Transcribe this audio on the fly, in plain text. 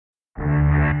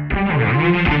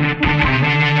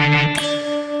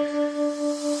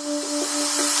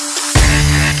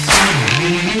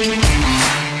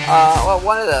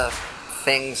one of the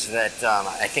things that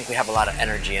I think we have a lot of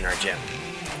energy in our gym.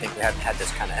 I think we have had this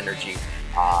kind of energy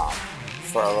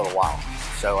for a little while.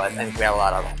 So I think we have a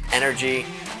lot of energy,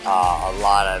 a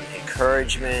lot of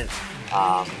encouragement.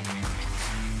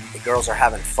 The girls are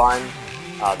having fun.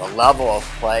 The level of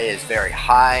play is very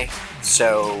high.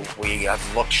 So we have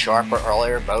looked sharper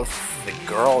earlier. Both the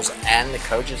girls and the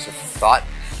coaches have thought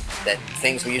that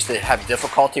things we used to have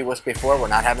difficulty with before, we're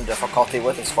not having difficulty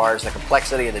with as far as the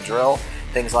complexity of the drill,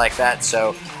 things like that.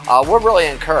 So we're really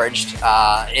encouraged.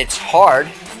 It's hard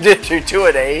to do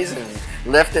two-a-days and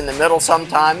lift in the middle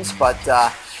sometimes, but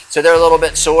so they're a little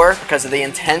bit sore because of the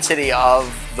intensity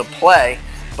of the play,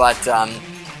 but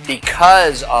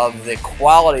because of the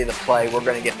quality of the play, we're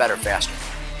going to get better faster.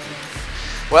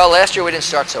 Well, last year we didn't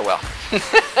start so well. In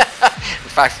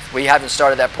fact, we haven't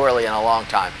started that poorly in a long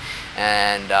time.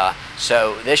 And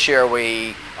so this year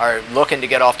we are looking to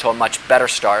get off to a much better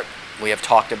start. We have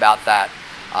talked about that.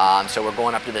 So we're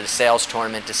going up to the DeSales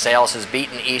tournament. DeSales has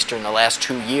beaten Eastern the last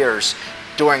 2 years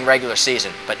during regular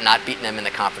season, but not beating them in the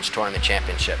conference tournament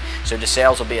championship. So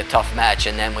DeSales will be a tough match,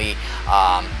 and then we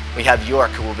have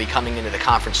York, who will be coming into the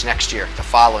conference next year, the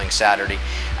following Saturday,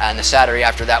 and the Saturday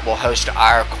after that we'll host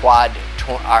our quad,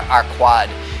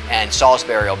 and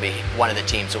Salisbury will be one of the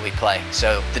teams that we play.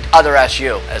 So the other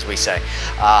SU, as we say.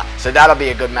 So that'll be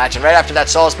a good match, and right after that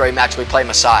Salisbury match we play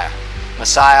Messiah.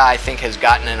 Messiah, I think, has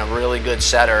gotten in a really good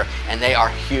setter, and they are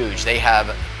huge. They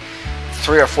have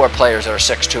 3 or 4 players that are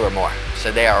 6'2" or more.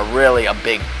 So they are really a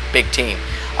big team.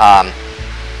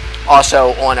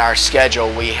 Also on our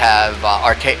schedule we have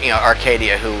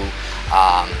Arcadia, who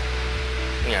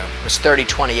was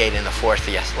 30-28 in the fourth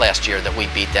last year that we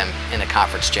beat them in the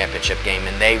conference championship game,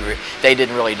 and they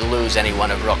didn't really lose anyone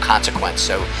of real consequence.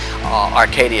 So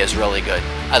Arcadia is really good.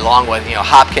 Along with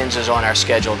Hopkins is on our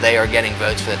schedule. They are getting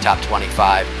votes for the top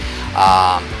 25,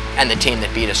 and the team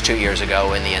that beat us 2 years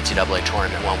ago in the NCAA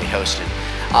tournament when we hosted.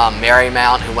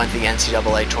 Marymount, who went to the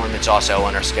NCAA tournament, is also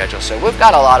on our schedule. So we've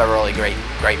got a lot of really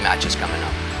great matches coming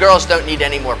up. Girls don't need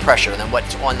any more pressure than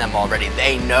what's on them already.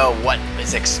 They know what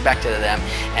is expected of them,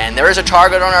 and there is a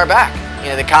target on our back.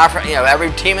 The conference, every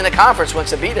team in the conference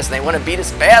wants to beat us, and they want to beat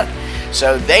us bad.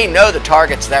 So they know the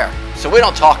target's there. So we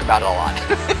don't talk about it a lot.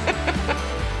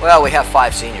 Well, we have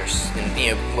 5 seniors,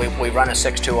 and we run a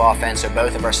 6-2 offense. So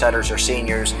both of our setters are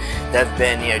seniors. They've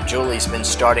been, Julie's been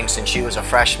starting since she was a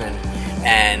freshman,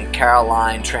 and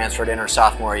Caroline transferred in her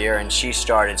sophomore year, and she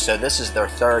started. So this is their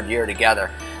 3rd year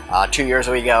together. 2 years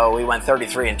ago, we went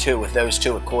 33-2 with those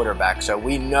 2 at quarterback. So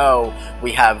we know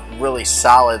we have really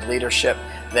solid leadership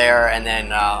there. And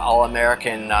then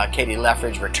All-American Katie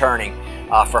Leffridge returning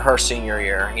for her senior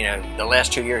year. The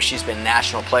last 2 years she's been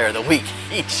National Player of the Week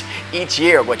each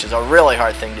year, which is a really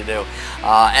hard thing to do.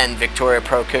 And Victoria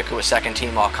Procook, who was 2nd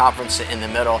team All-Conference in the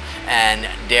middle, and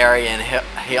Darian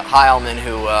Heilman,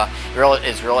 who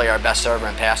is really our best server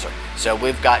and passer. So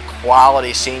we've got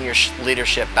quality senior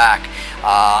leadership back,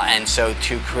 and so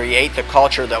to create the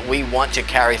culture that we want to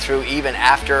carry through even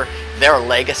after their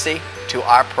legacy to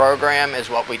our program is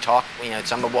what we talk.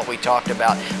 Some of what we talked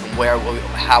about, and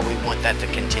how we want that to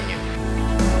continue.